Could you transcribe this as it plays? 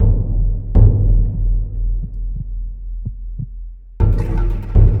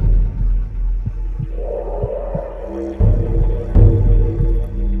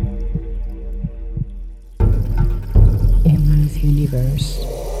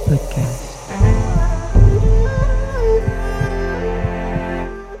Podcast.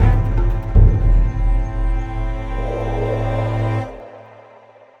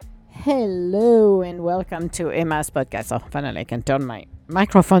 Hello and welcome to Emma's podcast. Oh, finally I can turn my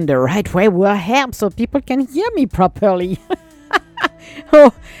microphone the right way where I am so people can hear me properly.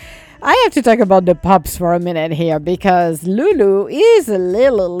 Oh, I have to talk about the pups for a minute here because Lulu is a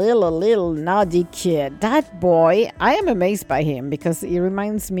little naughty kid. That boy, I am amazed by him because he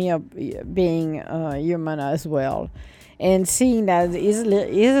reminds me of being human as well. And seeing that he's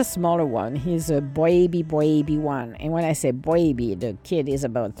a smaller one, he's a baby one. And when I say baby, the kid is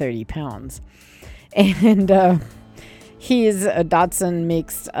about 30 pounds. And he's a Dachshund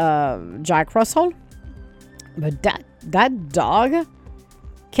mixed Jack Russell. But that dog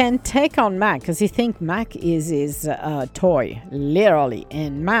can take on Mac because he thinks Mac is his toy, literally.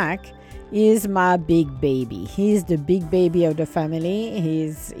 And Mac is my big baby. He's the big baby of the family.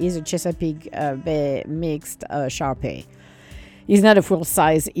 He's a Chesapeake mixed Shar-Pei. He's not a full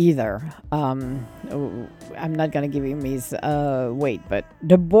size either. I'm not going to give him his weight, but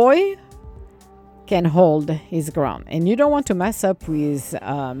the boy can hold his ground. And you don't want to mess up with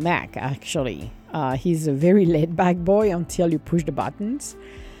Mac, actually. He's a very laid-back boy until you push the buttons.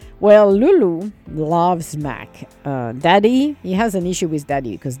 Well, Lulu loves Mac. Daddy, he has an issue with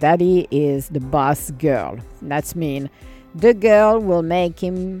Daddy because Daddy is the boss girl. That's mean the girl will make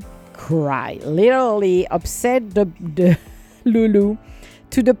him cry. Literally upset the Lulu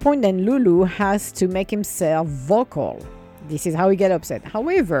to the point that Lulu has to make himself vocal. This is how he get upset.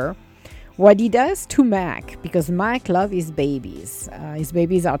 However, what he does to Mac, because Mac loves his babies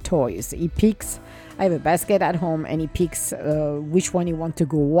are toys. He picks, I have a basket at home, and he picks which one he wants to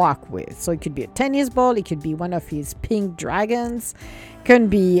go walk with. So it could be a tennis ball, it could be one of his pink dragons, can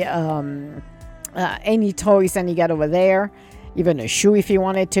be any toys that he got over there, even a shoe if he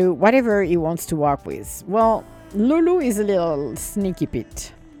wanted to, whatever he wants to walk with. Well, Lulu is a little sneaky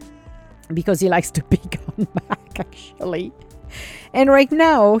Pete because he likes to pick on Mac, actually. And right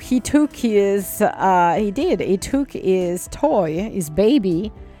now, he took his toy, his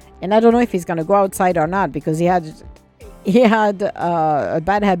baby, and I don't know if he's going to go outside or not because he had a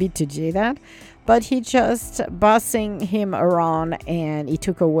bad habit to do that. But he just bossing him around and he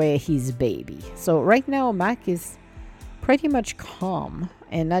took away his baby. So right now, Mac is pretty much calm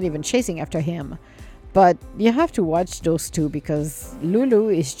and not even chasing after him. But you have to watch those two because Lulu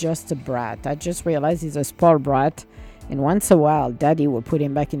is just a brat. I just realized he's a spoiled brat. And once a while, Daddy will put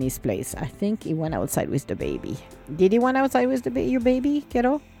him back in his place. I think he went outside with the baby. Did he went outside with your baby,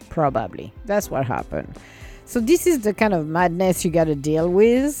 kiddo? Probably. That's what happened. So this is the kind of madness you got to deal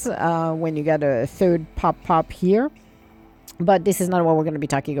with when you got a third pop here. But this is not what we're going to be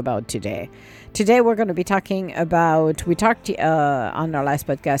talking about today. Today we're going to be talking about, we talked on our last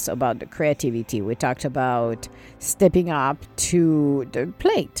podcast about the creativity. We talked about stepping up to the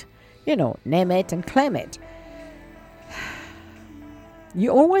plate. You know, name it and claim it.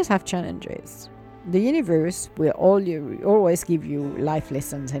 You always have challenges. The universe will always give you life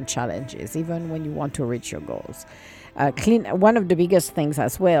lessons and challenges, even when you want to reach your goals. One of the biggest things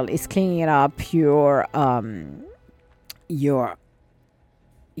as well is cleaning up your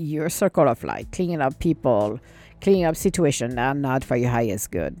circle of life, cleaning up people, cleaning up situations that are not for your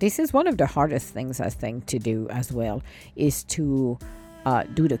highest good. This is one of the hardest things I think to do as well, is to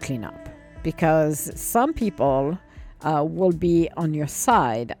do the cleanup, because some people will be on your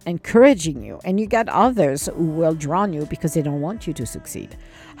side encouraging you, and you got others who will drown you because they don't want you to succeed.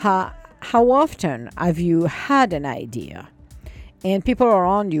 How often have you had an idea and people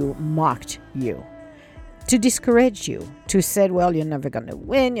around you mocked you to discourage you, to say, well, you're never going to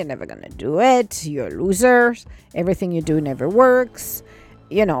win, you're never going to do it, you're a loser, everything you do never works,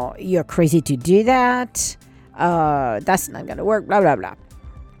 you know, you're crazy to do that, that's not going to work, blah, blah, blah.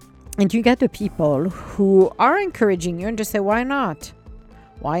 And you get the people who are encouraging you and just say, why not?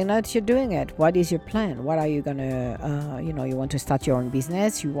 Why not you're doing it? What is your plan? What are you going to, you want to start your own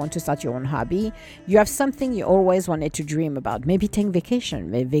business. You want to start your own hobby. You have something you always wanted to dream about. Maybe take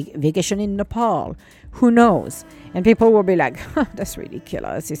vacation, maybe vacation in Nepal. Who knows? And people will be like, that's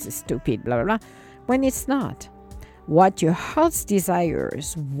ridiculous. This is stupid, blah, blah, blah. When it's not. What your heart's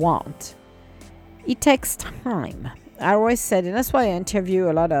desires want, it takes time. I always said, and that's why I interview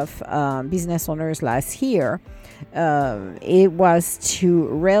a lot of business owners last year, it was to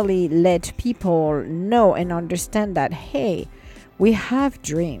really let people know and understand that, hey, we have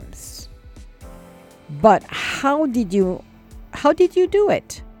dreams, but how did you do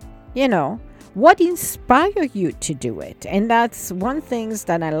it? You know, what inspired you to do it? And that's one thing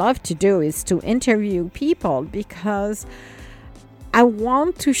that I love to do, is to interview people, because I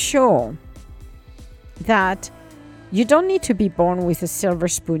want to show that you don't need to be born with a silver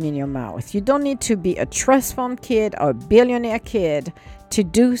spoon in your mouth. You don't need to be a trust fund kid or a billionaire kid to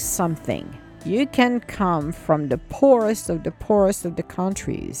do something. You can come from the poorest of the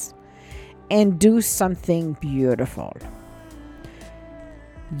countries and do something beautiful.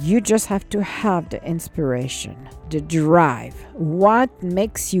 You just have to have the inspiration, the drive. What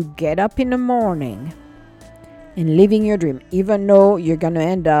makes you get up in the morning and living your dream, even though you're going to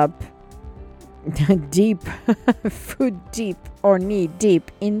end up deep, foot deep or knee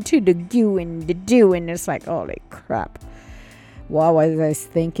deep into the goo and the dew, and it's like, holy crap. What was I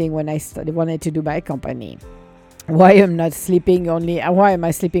thinking when I wanted to do my company? Why am I sleeping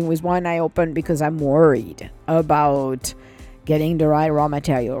with one eye open? Because I'm worried about getting the right raw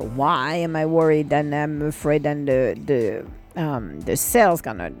material. Why am I worried? And I'm afraid that the sales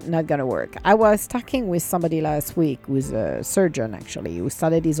not gonna work. I was talking with somebody last week who's a surgeon, actually, who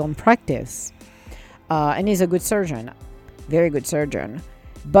started his own practice, and he's a good surgeon, very good surgeon,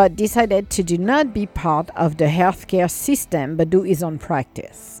 but decided to do not be part of the healthcare system, but do his own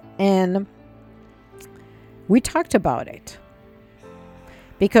practice. And we talked about it.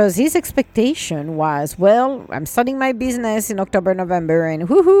 Because his expectation was, well, I'm starting my business in October, November, and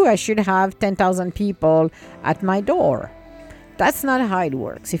woohoo, I should have 10,000 people at my door. That's not how it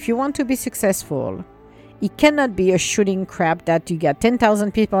works. If you want to be successful, it cannot be a shooting crap that you get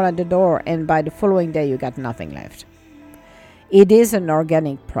 10,000 people at the door and by the following day you got nothing left. It is an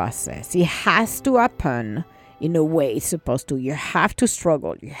organic process. It has to happen in a way it's supposed to. You have to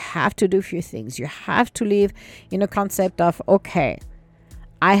struggle. You have to do a few things. You have to live in a concept of, okay,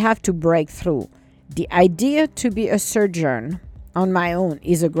 I have to break through. The idea to be a surgeon on my own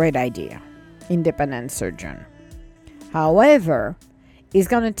is a great idea, independent surgeon. However, it's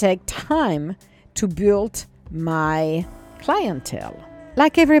going to take time to build my clientele.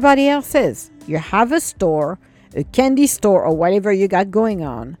 Like everybody else is. You have a store, a candy store, or whatever you got going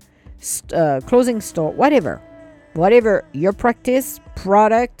on, clothing store, whatever. Whatever your practice,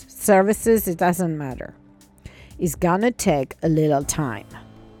 product, services, it doesn't matter. It's going to take a little time.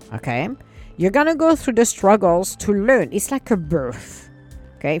 Okay, you're gonna go through the struggles to learn. It's like a birth.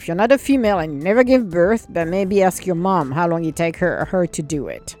 Okay, if you're not a female and you never give birth, then maybe ask your mom how long it take her to do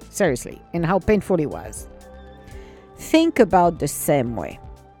it. Seriously, and how painful it was. Think about the same way.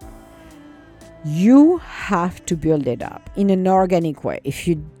 You have to build it up in an organic way. If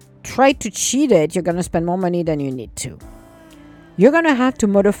you try to cheat it, you're gonna spend more money than you need to. You're going to have to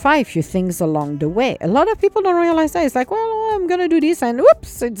modify a few things along the way. A lot of people don't realize that. It's like, well, I'm going to do this and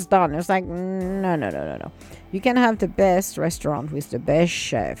whoops, it's done. It's like, no. You can have the best restaurant with the best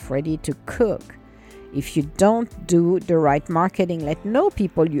chef ready to cook. If you don't do the right marketing, let know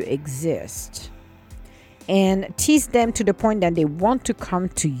people you exist. And tease them to the point that they want to come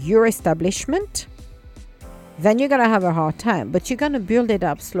to your establishment, then you're going to have a hard time. But you're going to build it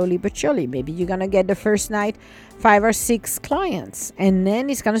up slowly but surely. Maybe you're going to get the first night 5 or 6 clients, and then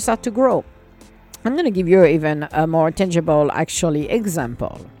it's going to start to grow. I'm going to give you even a more tangible, actually,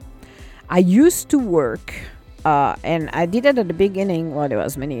 example. I used to work, and I did it at the beginning, well, it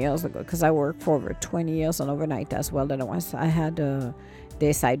was many years ago, because I worked for over 20 years on overnight as well. I had a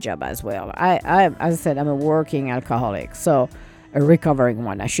day side job as well. As I said, I'm a working alcoholic, so a recovering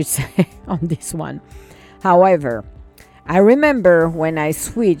one, I should say, on this one. However, I remember when I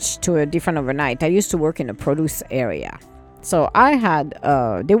switched to a different overnight, I used to work in a produce area. So I had,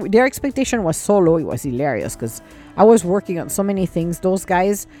 their expectation was so low, it was hilarious because I was working on so many things. Those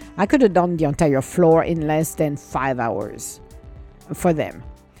guys, I could have done the entire floor in less than 5 hours for them.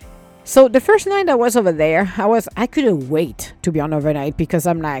 So the first night I was over there, I couldn't wait to be on overnight because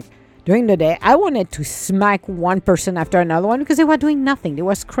I'm like, during the day, I wanted to smack one person after another one because they were doing nothing. They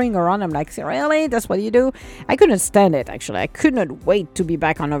were screwing around. I'm like, really? That's what you do? I couldn't stand it, actually. I could not wait to be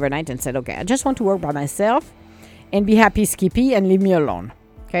back on overnight and said, okay, I just want to work by myself and be happy, skippy, and leave me alone.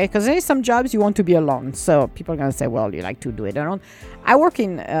 Okay? Because there's some jobs you want to be alone. So people are going to say, well, you like to do it alone. I work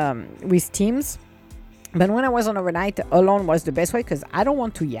in with teams. But when I was on overnight, alone was the best way because I don't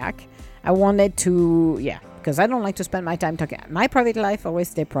want to yak. I wanted to, because I don't like to spend my time talking. My private life always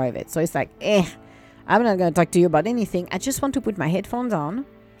stay private. So it's like, I'm not going to talk to you about anything. I just want to put my headphones on,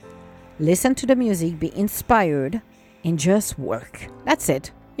 listen to the music, be inspired, and just work. That's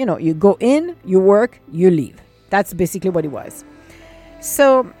it. You go in, you work, you leave. That's basically what it was.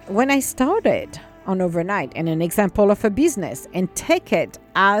 So when I started on overnight, and an example of a business, and take it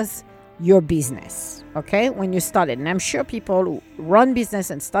as your business, okay? When you started, and I'm sure people who run business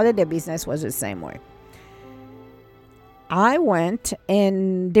and started their business was the same way. I went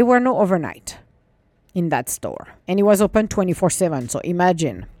and there were no overnight. in that store. And it was open 24/7. So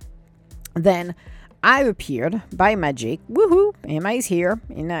imagine. Then I appeared by magic. Woohoo! Emma is here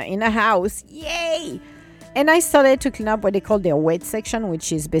in a house. Yay! And I started to clean up what they call their wet section,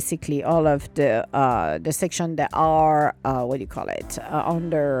 which is basically all of the section that are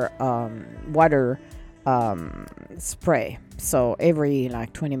under water spray. So every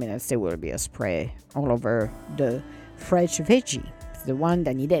like 20 minutes there will be a spray all over the fresh veggie, the one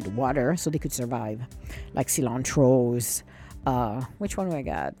that needed water so they could survive, like cilantros. Which one we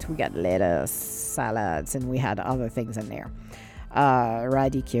got? We got lettuce, salads, and we had other things in there.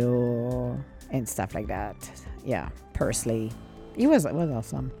 Radicchio and stuff like that. Yeah, parsley. It was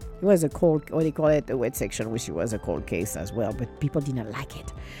awesome. It was a cold, what they call it, a wet section, which was a cold case as well, but people didn't like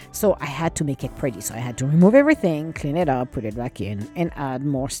it. So I had to make it pretty. So I had to remove everything, clean it up, put it back in, and add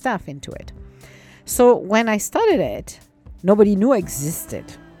more stuff into it. So when I started it, nobody knew existed.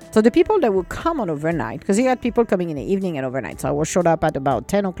 So the people that would come on overnight, because you had people coming in the evening and overnight. So I was showed up at about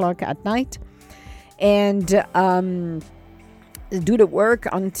 10 o'clock at night and do the work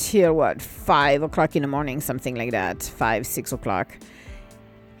until 5 o'clock in the morning, something like that, 6 o'clock.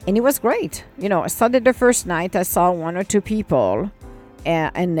 And it was great. I started the first night, I saw one or two people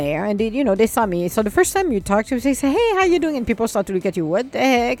in there, and they saw me. So the first time you talk to them, they say, "Hey, how you doing?" And people start to look at you. What the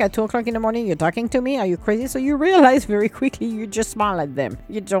heck? At 2 o'clock in the morning, you're talking to me? Are you crazy? So you realize very quickly, you just smile at them.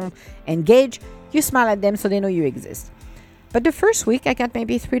 You don't engage. You smile at them so they know you exist. But the first week, I got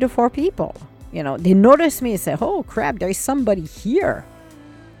maybe 3 to 4 people. They notice me and say, "Oh, crap, there is somebody here."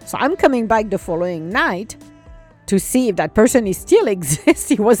 So I'm coming back the following night to see if that person still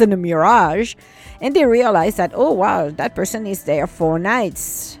exists. It wasn't a mirage. And they realized that, oh, wow, that person is there 4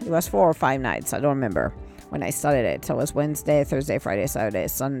 nights. It was 4 or 5 nights. I don't remember when I started it. So it was Wednesday, Thursday, Friday, Saturday,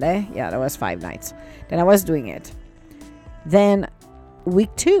 Sunday. Yeah, that was 5 nights. Then I was doing it. Then week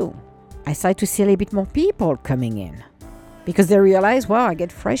 2, I started to see a little bit more people coming in. Because they realized, wow, I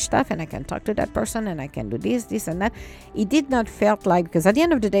get fresh stuff and I can talk to that person and I can do this and that. It did not felt like, because at the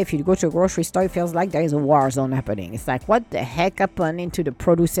end of the day, if you go to a grocery store, it feels like there is a war zone happening. It's like, what the heck happened into the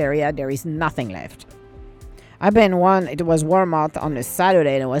produce area? There is nothing left. I've been it was Walmart on a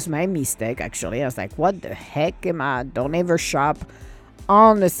Saturday, and it was my mistake, actually. I was like, what the heck am I? Don't ever shop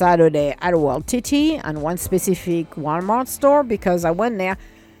on a Saturday at World TT and one specific Walmart store, because I went there.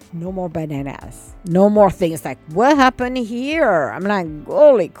 No more bananas. No more things. Like, what happened here? I'm like,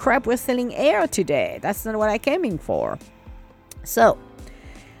 holy crap, we're selling air today. That's not what I came in for. So,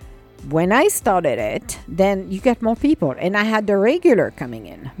 when I started it, then you get more people. And I had the regular coming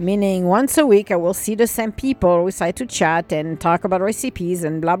in. Meaning, once a week, I will see the same people. We start to chat and talk about recipes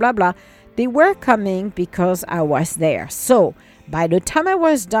and blah, blah, blah. They were coming because I was there. So, by the time I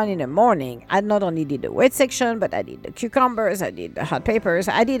was done in the morning, I not only did the wet section, but I did the cucumbers, I did the hot peppers,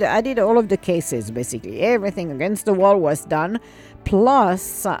 I did all of the cases, basically. Everything against the wall was done.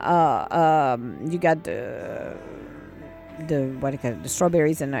 Plus, you got the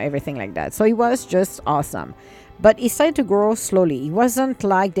strawberries and everything like that. So it was just awesome. But it started to grow slowly. It wasn't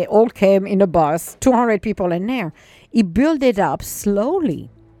like they all came in a bus, 200 people in there. It built it up slowly.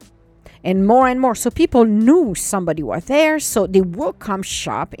 And more. So people knew somebody was there. So they will come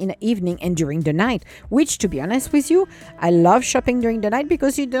shop in the evening and during the night. Which, to be honest with you, I love shopping during the night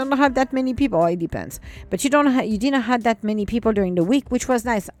because you don't have that many people. It depends. But you didn't have that many people during the week, which was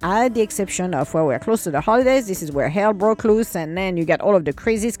nice. At the exception of where we're close to the holidays. This is where hell broke loose. And then you get all of the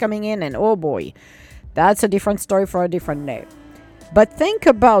crazies coming in. And oh boy, that's a different story for a different day. But think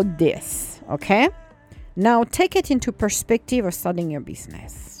about this, okay? Now take it into perspective of starting your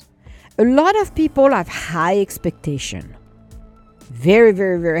business. A lot of people have high expectation. Very,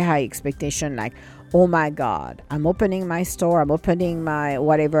 very, very high expectation. Like, oh my God, I'm opening my store. I'm opening my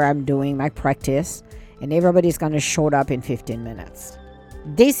whatever I'm doing, my practice. And everybody's going to show up in 15 minutes.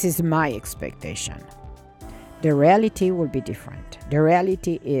 This is my expectation. The reality will be different. The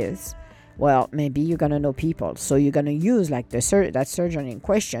reality is, well, maybe you're going to know people. So you're going to use, like that surgeon in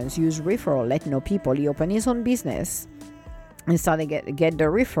questions, use referral, let know people. He opened his own business and started get the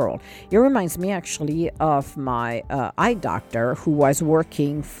referral. It reminds me actually of my eye doctor who was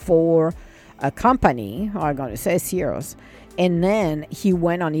working for a company, I'm going to say Sears, and then he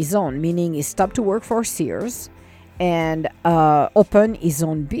went on his own, meaning he stopped to work for Sears and opened his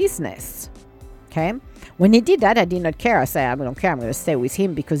own business. Okay? When he did that, I did not care. I said, I don't care. I'm going to stay with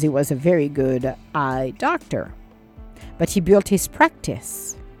him because he was a very good eye doctor. But he built his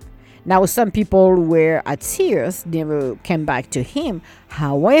practice. Now, some people were at Sears, never came back to him.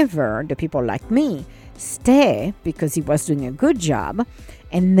 However, the people like me stay because he was doing a good job.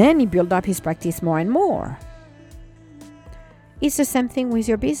 And then he built up his practice more and more. It's the same thing with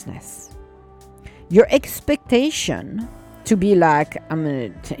your business. Your expectation to be like,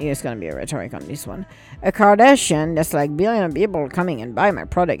 it's going to be a rhetoric on this one, a Kardashian that's like billion of people coming and buy my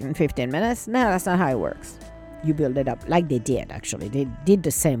product in 15 minutes. No, that's not how it works. You build it up like they did, actually. They did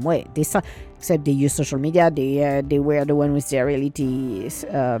the same way. Except they use social media. They were the one with their reality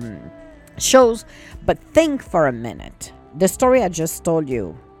shows. But think for a minute. The story I just told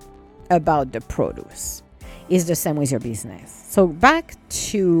you about the produce is the same with your business. So back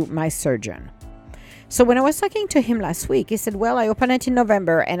to my surgeon. So when I was talking to him last week, he said, well, I opened it in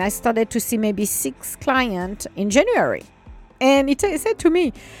November and I started to see maybe 6 clients in January. And he said to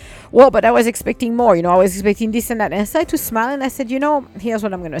me, well, but I was expecting more. I was expecting this and that. And I started to smile and I said, here's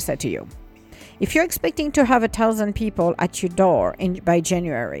what I'm going to say to you. If you're expecting to have 1,000 people at your door by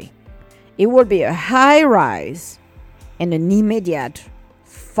January, it will be a high rise and an immediate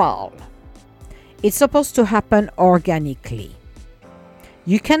fall. It's supposed to happen organically.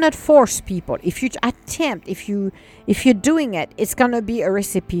 You cannot force people. If you attempt, if you're doing it, it's going to be a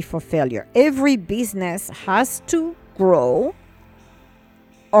recipe for failure. Every business has to grow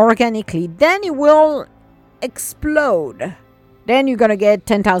organically. Then it will explode. Then you're going to get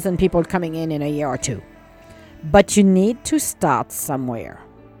 10,000 people coming in a year or two. But you need to start somewhere.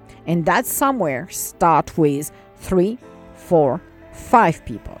 And that somewhere start with 3, 4, 5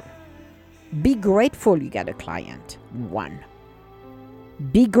 people. Be grateful you got a client. 1.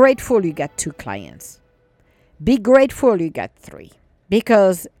 Be grateful you got 2 clients. Be grateful you got 3.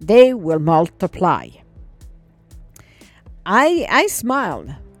 Because they will multiply. I smiled.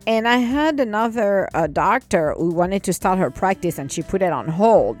 And I had another doctor who wanted to start her practice and she put it on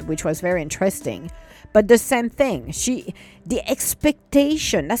hold, which was very interesting. But the same thing, the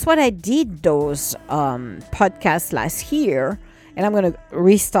expectation, that's what I did those podcasts last year, and I'm going to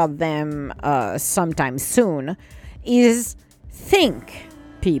restart them sometime soon, is think,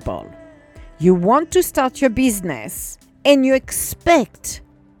 people. You want to start your business and you expect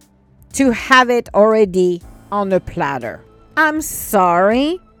to have it already on a platter. I'm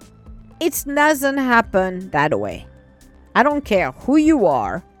sorry. It doesn't happen that way. I don't care who you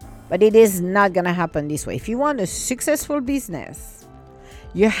are, but it is not going to happen this way. If you want a successful business,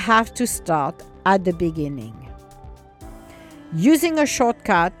 you have to start at the beginning. Using a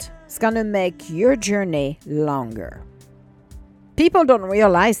shortcut is going to make your journey longer. People don't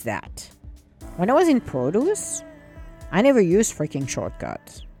realize that. When I was in produce, I never used freaking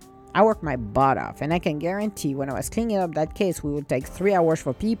shortcuts. I worked my butt off, and I can guarantee when I was cleaning up that case, we would take 3 hours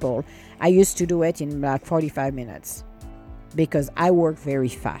for people. I used to do it in like 45 minutes because I work very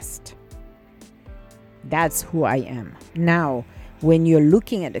fast. That's who I am. Now, when you're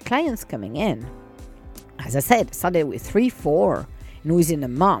looking at the clients coming in, as I said, started with 3, 4, and within a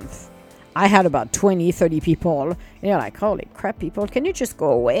month, I had about 20, 30 people. And you're like, holy crap, people, can you just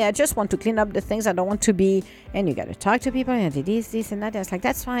go away? I just want to clean up the things I don't want to be. And you got to talk to people and this and that. I was like,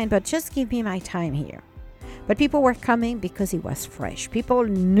 that's fine, but just give me my time here. But people were coming because it was fresh. People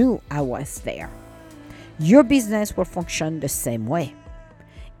knew I was there. Your business will function the same way.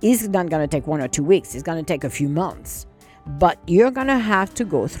 It's not going to take 1 or 2 weeks. It's going to take a few months. But you're going to have to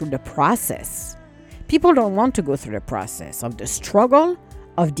go through the process. People don't want to go through the process of the struggle,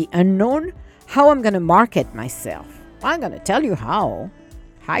 of the unknown, how I'm going to market myself. I'm going to tell you how.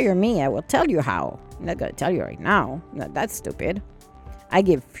 Hire me, I will tell you how. I'm not going to tell you right now. Not that stupid. I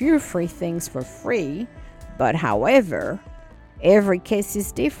give few free things for free, but however, every case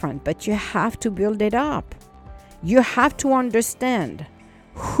is different, but you have to build it up. You have to understand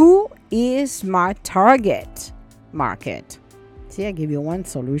who is my target market. See, I give you one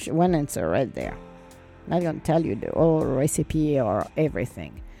solution, one answer right there. Not going to tell you the whole recipe or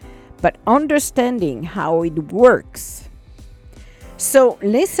everything, but understanding how it works. So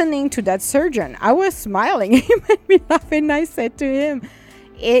listening to that surgeon, I was smiling. He made me laugh, and I said to him,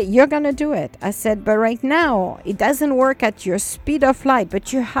 you're going to do it. I said, but right now it doesn't work at your speed of light,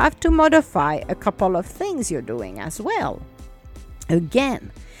 but you have to modify a couple of things you're doing as well.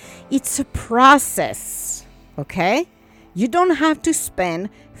 Again, it's a process, okay? You don't have to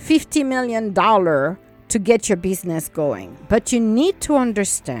spend $50 million to get your business going, but you need to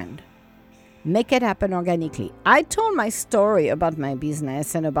understand, make it happen organically. I told my story about my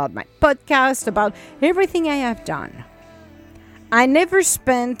business and about my podcast, about everything I have done. I never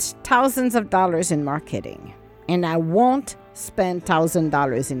spent thousands of dollars in marketing, and I won't spend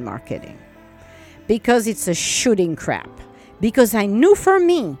 $1,000 in marketing because it's a shooting crap. Because I knew for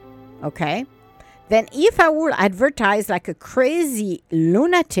me, okay, then if I would advertise like a crazy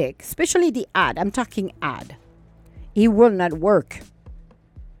lunatic, especially the ad, I'm talking ad, it will not work.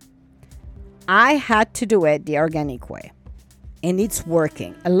 I had to do it the organic way. and it's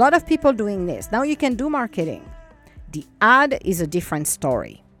working. A lot of people doing this. Now you can do marketing. The ad is a different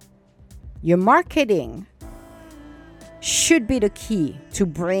story. Your marketing should be the key to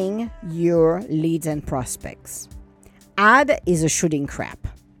bring your leads and prospects. Ad is a shooting crap.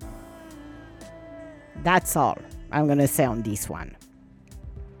 That's all I'm going to say on this one.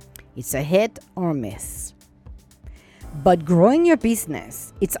 It's a hit or miss. But growing your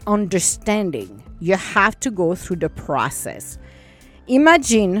business, it's understanding. You have to go through the process.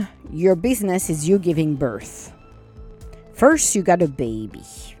 Imagine your business is you giving birth. First, you got a baby,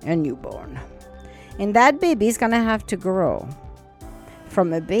 a newborn. And that baby is going to have to grow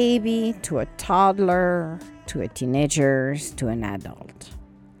from a baby to a toddler, to a teenager, to an adult.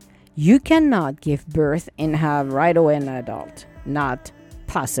 You cannot give birth and have right away an adult. Not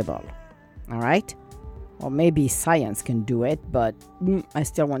possible. All right? Or maybe science can do it, but I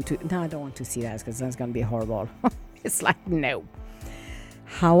still want to. No, I don't want to see that because that's going to be horrible. It's like, no.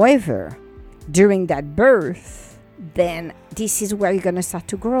 However, during that birth, then this is where you're going to start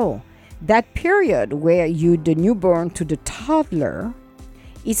to grow. That period where the newborn to the toddler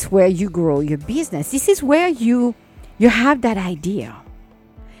is where you grow your business. This is where you have that idea.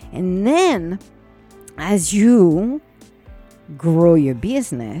 And then as you grow your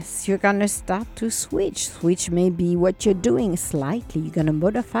business, you're going to start to switch. Switch may be what you're doing slightly. You're going to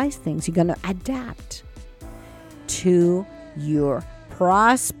modify things. You're going to adapt to your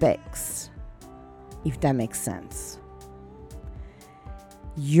prospects, if that makes sense.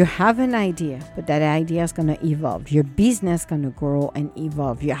 You have an idea, but that idea is going to evolve. Your business is going to grow and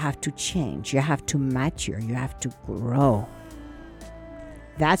evolve. You have to change. You have to mature. You have to grow.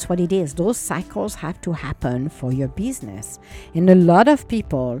 That's what it is. Those cycles have to happen for your business. And a lot of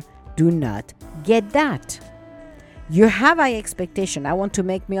people do not get that. You have high expectation. I want to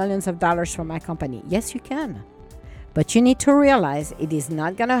make millions of dollars for my company. Yes, you can. But you need to realize it is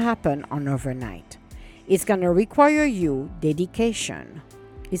not going to happen on overnight. It's going to require you dedication.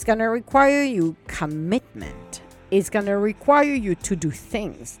 It's going to require you commitment. It's going to require you to do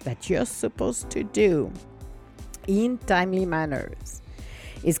things that you're supposed to do in timely manners.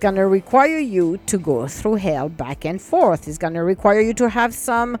 It's going to require you to go through hell back and forth. It's going to require you to have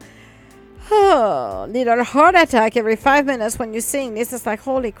some little heart attack every 5 minutes when you're saying this. It's like,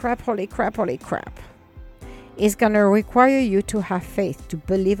 holy crap, holy crap, holy crap. It's going to require you to have faith, to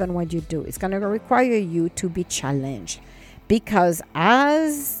believe in what you do. It's going to require you to be challenged. Because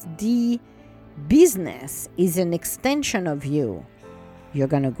as the business is an extension of you, you're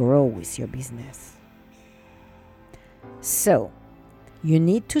going to grow with your business. So, you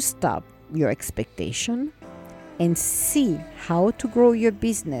need to stop your expectation and see how to grow your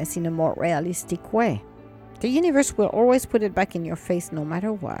business in a more realistic way. The universe will always put it back in your face no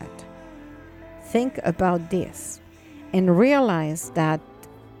matter what. Think about this and realize that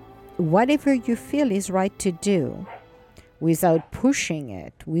whatever you feel is right to do, without pushing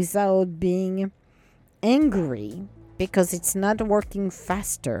it, without being angry because it's not working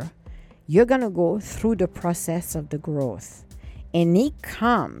faster, you're going to go through the process of the growth. And it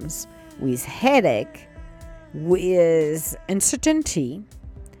comes with headache, with uncertainty,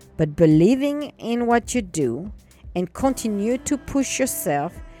 but believing in what you do and continue to push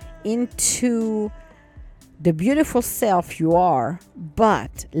yourself into the beautiful self you are,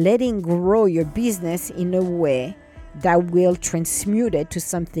 but letting grow your business in a way that will transmute it to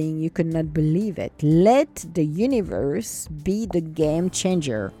something you could not believe it. Let the universe be the game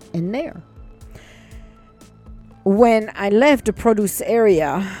changer in there. When I left the produce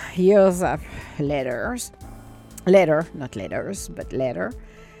area years later,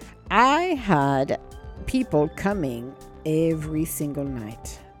 I had people coming every single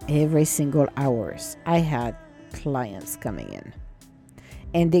night, every single hours. I had clients coming in.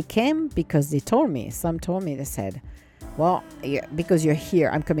 And they came because they told me, some told me, they said, well, yeah, because you're here,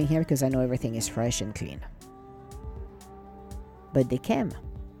 I'm coming here because I know everything is fresh and clean. But they came.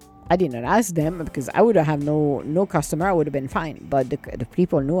 I did not ask them because I would have no customer. I would have been fine. But the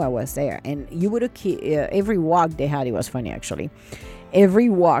people knew I was there. And you would have, every walk they had, it was funny actually. Every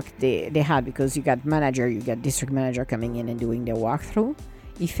walk they had, because you got manager, you got district manager coming in and doing their walkthrough.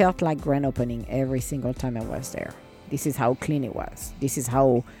 It felt like grand opening every single time I was there. This is how clean it was. This is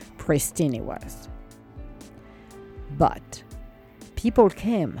how pristine it was. But people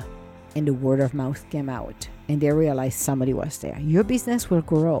came and the word of mouth came out and they realized somebody was there. Your business will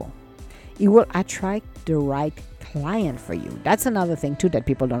grow. It will attract the right client for you. That's another thing too that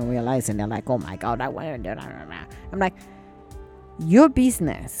people don't realize, and they're like, oh my God, I want to do that. I'm like, your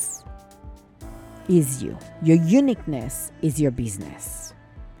business is you. Your uniqueness is your business.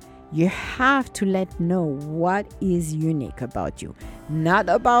 You have to know what is unique about you, not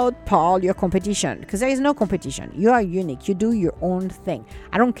about Paul, your competition, because there is no competition. You are unique. You do your own thing.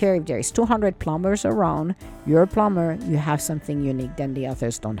 I don't care if there is 200 plumbers around. You're a plumber. You have something unique that the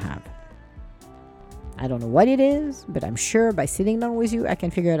others don't have. I don't know what it is, but I'm sure by sitting down with you, I can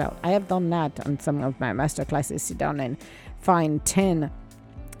figure it out. I have done that on some of my master classes. Sit down and find 10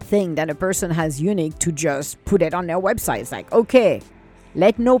 things that a person has unique to just put it on their website. It's like, okay,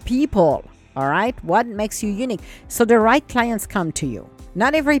 let know people, all right? What makes you unique? So the right clients come to you.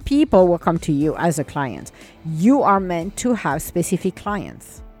 Not every people will come to you as a client. You are meant to have specific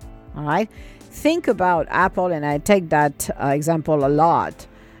clients, all right? Think about Apple, and I take that example a lot.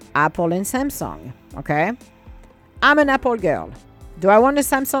 Apple and Samsung, okay? I'm an Apple girl. Do I want a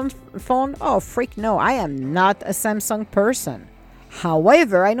Samsung phone? Oh, freak no. I am not a Samsung person.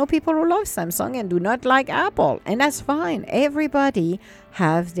 However, I know people who love Samsung and do not like Apple, and that's fine. Everybody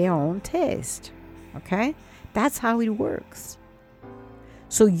has their own taste, okay? That's how it works.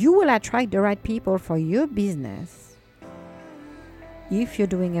 So you will attract the right people for your business if you're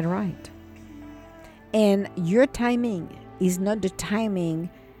doing it right. And your timing is not the timing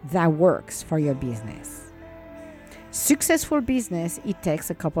that works for your business. Successful business, it takes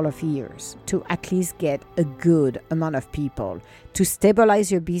a couple of years to at least get a good amount of people. To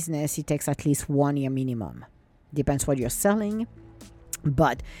stabilize your business, it takes at least 1 year minimum. Depends what you're selling,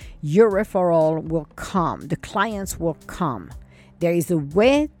 but your referral will come. The clients will come. There is a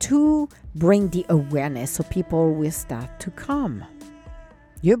way to bring the awareness so people will start to come.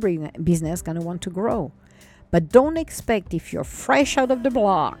 Your business is going to want to grow. But don't expect, if you're fresh out of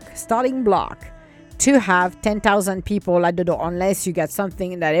the starting block, to have 10,000 people at the door, unless you get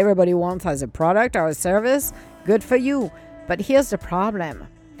something that everybody wants as a product or a service. Good for you. But here's the problem.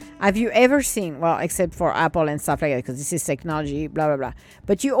 Have you ever seen, well, except for Apple and stuff like that, because this is technology, blah, blah, blah.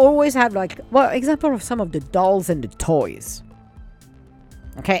 But you always have example of some of the dolls and the toys.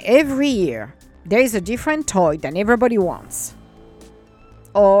 Okay, every year, there is a different toy that everybody wants.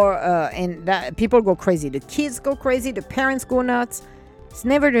 And that people go crazy. The kids go crazy. The parents go nuts. It's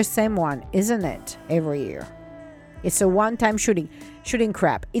never the same one, isn't it? Every year. It's a one-time shooting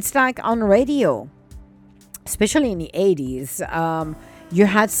crap. It's like on radio, especially in the 80s, you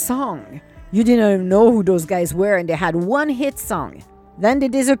had song. You didn't even know who those guys were, and they had one hit song. Then they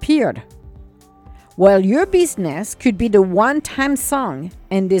disappeared. Well, your business could be the one-time song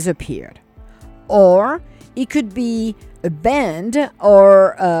and disappeared. Or it could be a band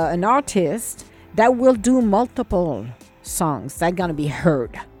or an artist that will do multiple songs that are going to be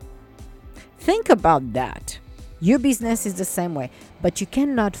heard. Think about that. Your business is the same way, but you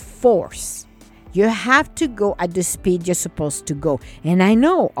cannot force. You have to go at the speed you're supposed to go. And I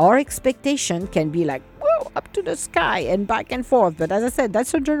know our expectation can be like, whoa, up to the sky and back and forth. But as I said, that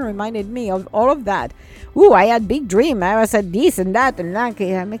sojourn reminded me of all of that. Ooh, I had big dream. I said this and that, and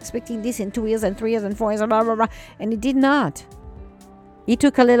okay, I'm expecting this in 2 years and 3 years and 4 years, and blah, blah, blah. And it did not. It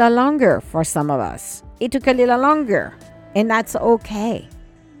took a little longer for some of us. It took a little longer. And that's okay.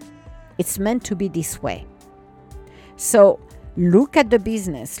 It's meant to be this way. So look at the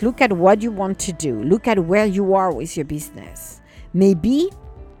business. Look at what you want to do. Look at where you are with your business. Maybe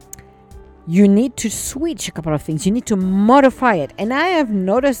you need to switch a couple of things. You need to modify it. And I have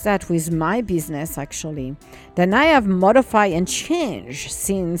noticed that with my business, actually, that I have modified and changed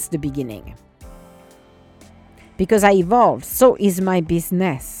since the beginning. Because I evolved. So is my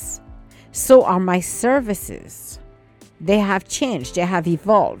business. So are my services. They have changed. They have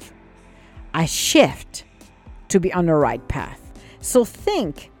evolved. I shift to be on the right path. So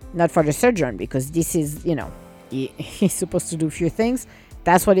think, not for the surgeon, because this is, he's supposed to do a few things.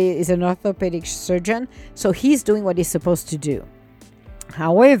 That's what he is, an orthopedic surgeon. So he's doing what he's supposed to do.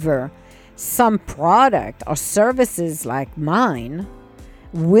 However, some product or services like mine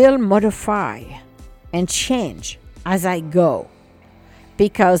will modify and change as I go.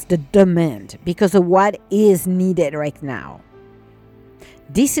 Because the demand, because of what is needed right now.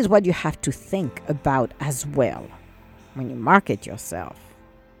 This is what you have to think about as well when you market yourself.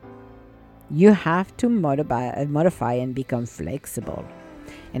 You have to modify and become flexible.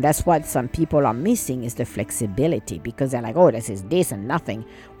 And that's what some people are missing, is the flexibility, because they're like, oh, this is this and nothing.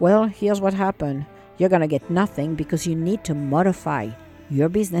 Well, here's what happened. You're going to get nothing because you need to modify your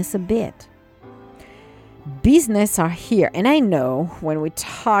business a bit. Business are here. And I know when we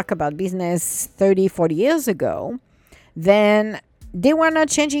talk about business 30, 40 years ago, then they were not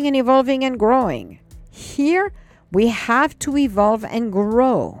changing and evolving and growing. Here, we have to evolve and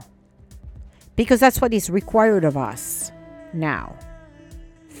grow because that's what is required of us now.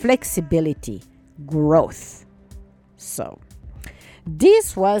 Flexibility, growth. So,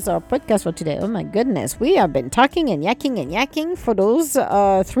 This was our podcast for today. Oh my goodness. We have been talking and yakking for those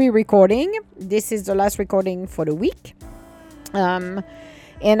 3 recording. This is the last recording for the week. And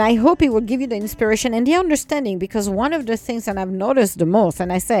I hope it will give you the inspiration and the understanding, because one of the things that I've noticed the most,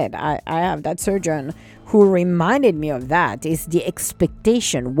 and I said I have that surgeon who reminded me of that, is the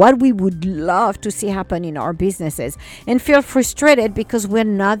expectation, what we would love to see happen in our businesses, and feel frustrated because we're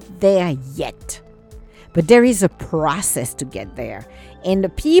not there yet. But there is a process to get there, and the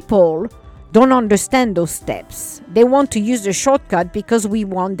people don't understand those steps. They want to use the shortcut because we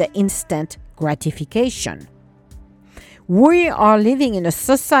want the instant gratification. We are living in a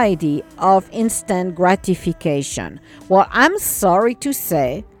society of instant gratification. Well, I'm sorry to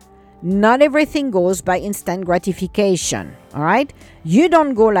say, not everything goes by instant gratification. All right? You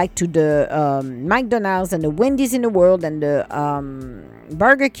don't go like to the McDonald's and the Wendy's in the world and the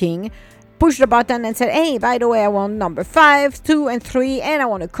Burger King, push the button and say, hey, by the way, I want number 5, 2, and 3, and I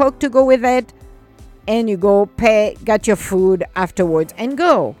want a Coke to go with it. And you go pay, get your food afterwards, and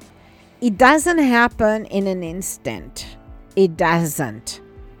go. It doesn't happen in an instant. It doesn't.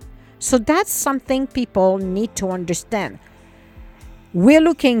 So that's something people need to understand. We're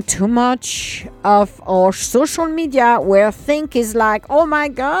looking too much of our social media where think is like, oh my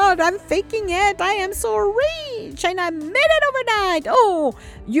God, I'm faking it. I am so rich and I made it overnight. Oh,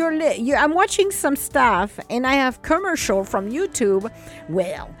 I'm watching some stuff and I have commercial from YouTube.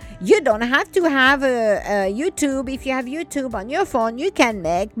 Well, you don't have to have a YouTube. If you have YouTube on your phone, you can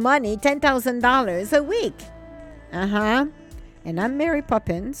make money, $10,000 a week. And I'm Mary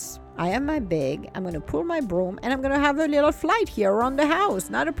Poppins. I have my bag. I'm going to pull my broom and I'm going to have a little flight here around the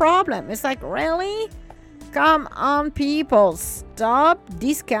house. Not a problem. It's like, really? Come on, people. Stop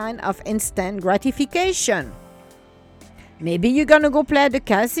this kind of instant gratification. Maybe you're going to go play at the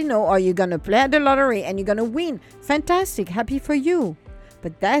casino or you're going to play at the lottery and you're going to win. Fantastic. Happy for you.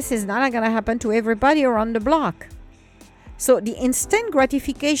 But this is not going to happen to everybody around the block. So the instant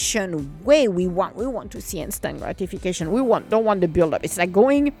gratification way we want to see instant gratification. Don't want the build up. It's like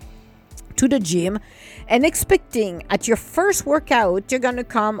going to the gym and expecting at your first workout you're gonna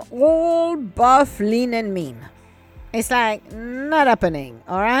come all buff, lean, and mean. It's like not happening.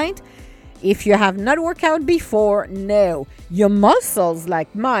 All right. If you have not worked out before, no. Your muscles,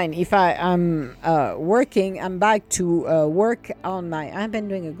 like mine, if I'm working, I'm back to work on I've been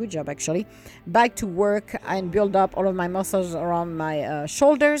doing a good job actually, back to work and build up all of my muscles around my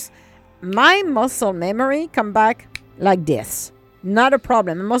shoulders. My muscle memory come back like this. Not a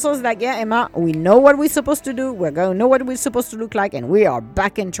problem. The muscles like, yeah, Emma, we know what we're supposed to do. We're going to know what we're supposed to look like, and we are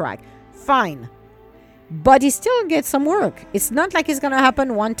back in track. Fine. But you still get some work. It's not like it's going to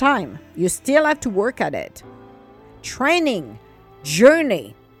happen one time. You still have to work at it. Training,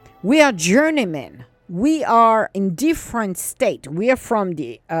 journey. We are journeymen. We are in different state. We are from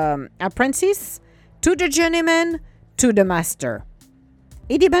the apprentice to the journeyman to the master.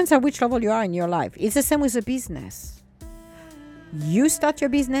 It depends on which level you are in your life. It's the same with a business. You start your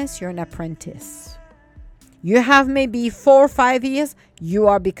business, you're an apprentice. You have maybe 4 or 5 years, you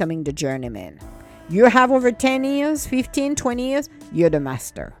are becoming the journeyman. You have over 10 years, 15, 20 years, you're the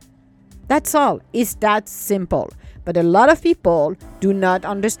master. That's all. It's that simple. But a lot of people do not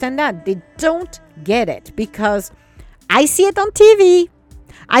understand that. They don't get it because I see it on TV.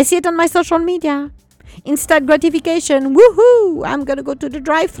 I see it on my social media. Instant gratification. Woohoo! I'm going to go to the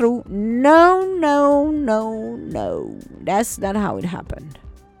drive-thru. No. That's not how it happened.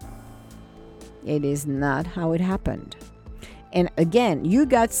 It is not how it happened. And again, you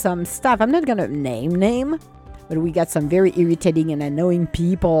got some stuff. I'm not going to name, but we got some very irritating and annoying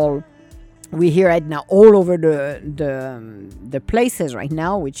people. We hear it now all over the places right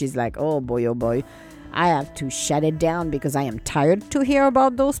now, which is like, oh boy. I have to shut it down because I am tired to hear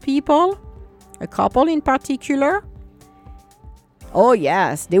about those people. A couple in particular. Oh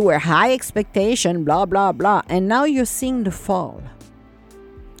yes, they were high expectation, blah, blah, blah. And now you're seeing the fall.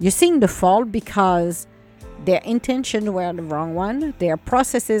 You're seeing the fall because their intentions were the wrong one. Their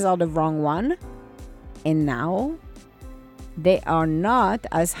processes are the wrong one. And now they are not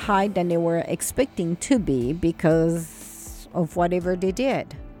as high than they were expecting to be because of whatever they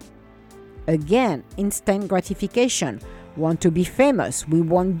did. Again, instant gratification. Want to be famous. We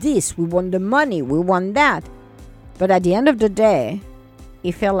want this. We want the money. We want that. But at the end of the day,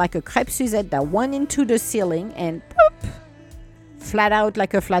 it felt like a crepe Suzette that went into the ceiling and poof, flat out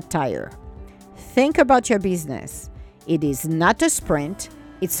like a flat tire. Think about your business. It is not a sprint.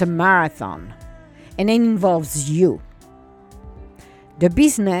 It's a marathon. And it involves you. The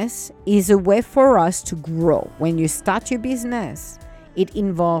business is a way for us to grow. When you start your business, it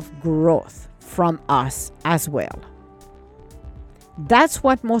involves growth from us as well. That's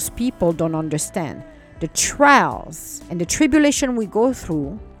what most people don't understand. The trials and the tribulation we go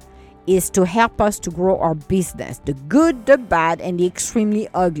through is to help us to grow our business, the good, the bad, and the extremely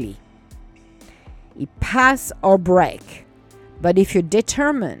ugly. It pass or break. But if you're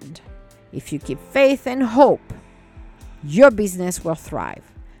determined, if you keep faith and hope, your business will thrive.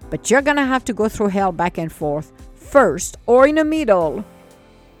 But you're going to have to go through hell back and forth first or in the middle.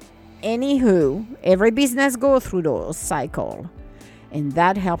 Anywho, every business goes through those cycles. And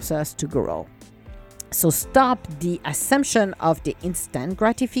that helps us to grow. So stop the assumption of the instant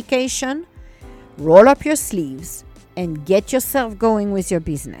gratification. Roll up your sleeves and get yourself going with your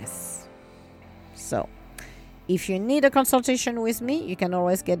business. So if you need a consultation with me, you can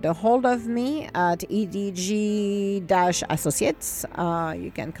always get a hold of me at EDG-Associates.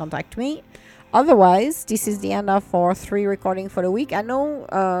 You can contact me. Otherwise, this is the end of our 3 recording for the week. I know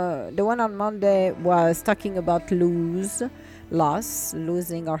the one on Monday was talking about losing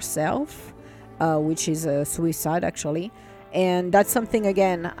ourselves, which is a suicide actually. And that's something,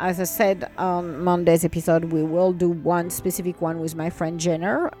 again, as I said on Monday's episode, we will do one specific one with my friend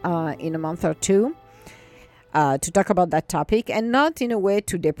Jenner in a month or two. To talk about that topic, and not in a way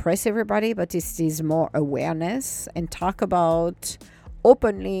to depress everybody, but this is more awareness and talk about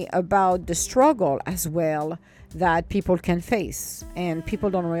openly about the struggle as well that people can face and people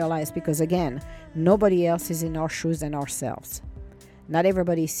don't realize, because again, nobody else is in our shoes than ourselves. Not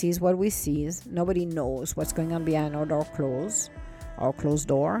everybody sees what we see. Nobody knows what's going on behind our door closed, or closed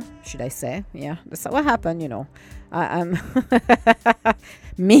door, should I say. Yeah, that's what happened, I'm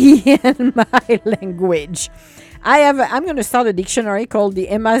me and my language. I'm going to start a dictionary called the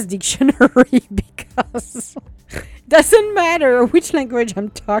Emma's Dictionary because it doesn't matter which language I'm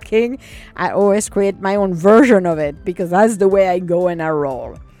talking. I always create my own version of it because that's the way I go and I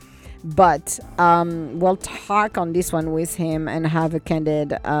roll. But we'll talk on this one with him and have a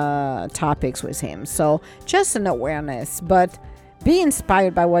candid topics with him. So just an awareness, but be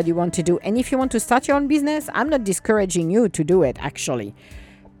inspired by what you want to do. And if you want to start your own business, I'm not discouraging you to do it, actually.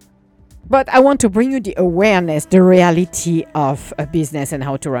 But I want to bring you the awareness, the reality of a business and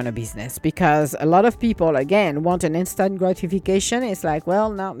how to run a business. Because a lot of people, again, want an instant gratification. It's like, well,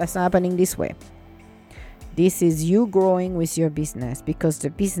 no, that's not happening this way. This is you growing with your business, because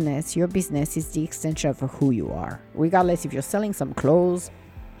your business is the extension of who you are. Regardless if you're selling some clothes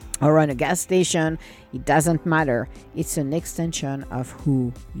or run a gas station, it doesn't matter. It's an extension of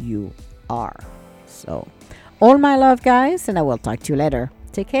who you are. So, all my love, guys, and I will talk to you later.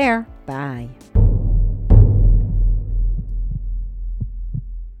 Take care. Bye.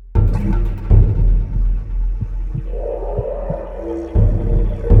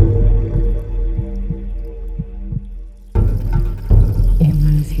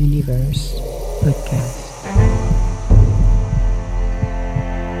 Emma's Universe Podcast.